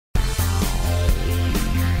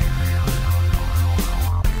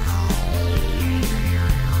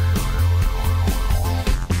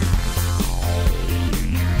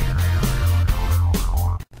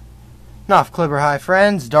Knoff Clipper, hi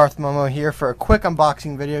friends, Darth Momo here for a quick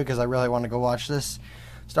unboxing video because I really want to go watch this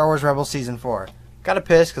Star Wars Rebels Season 4. Kinda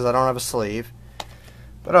pissed because I don't have a sleeve,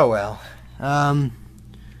 but oh well.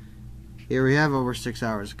 Here we have over 6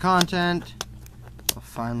 hours of content. I'll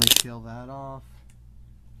finally peel that off.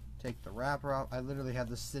 Take the wrapper off. I literally had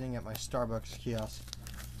this sitting at my Starbucks kiosk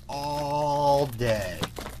all day.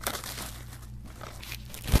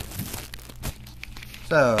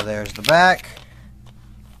 So there's the back.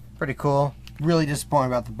 Pretty cool. Really disappointed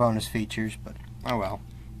about the bonus features, but oh well.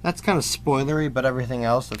 That's kind of spoilery, but everything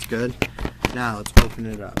else, that's good. Now let's open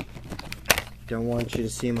it up. Don't want you to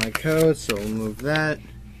see my code, so we'll move that.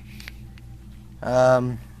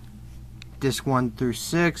 Disc 1 through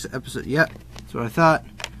 6, episode, yep, that's what I thought.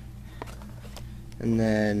 And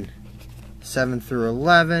then 7 through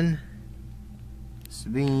 11,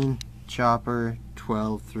 Sabine, Chopper,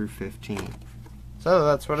 12 through 15. So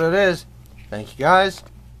that's what it is. Thank you guys.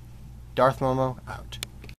 Darth Momo out.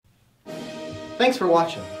 Thanks for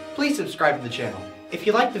watching. Please subscribe to the channel. If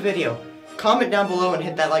you liked the video, comment down below and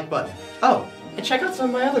hit that like button. Oh, and check out some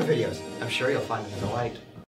of my other videos. I'm sure you'll find them in the light.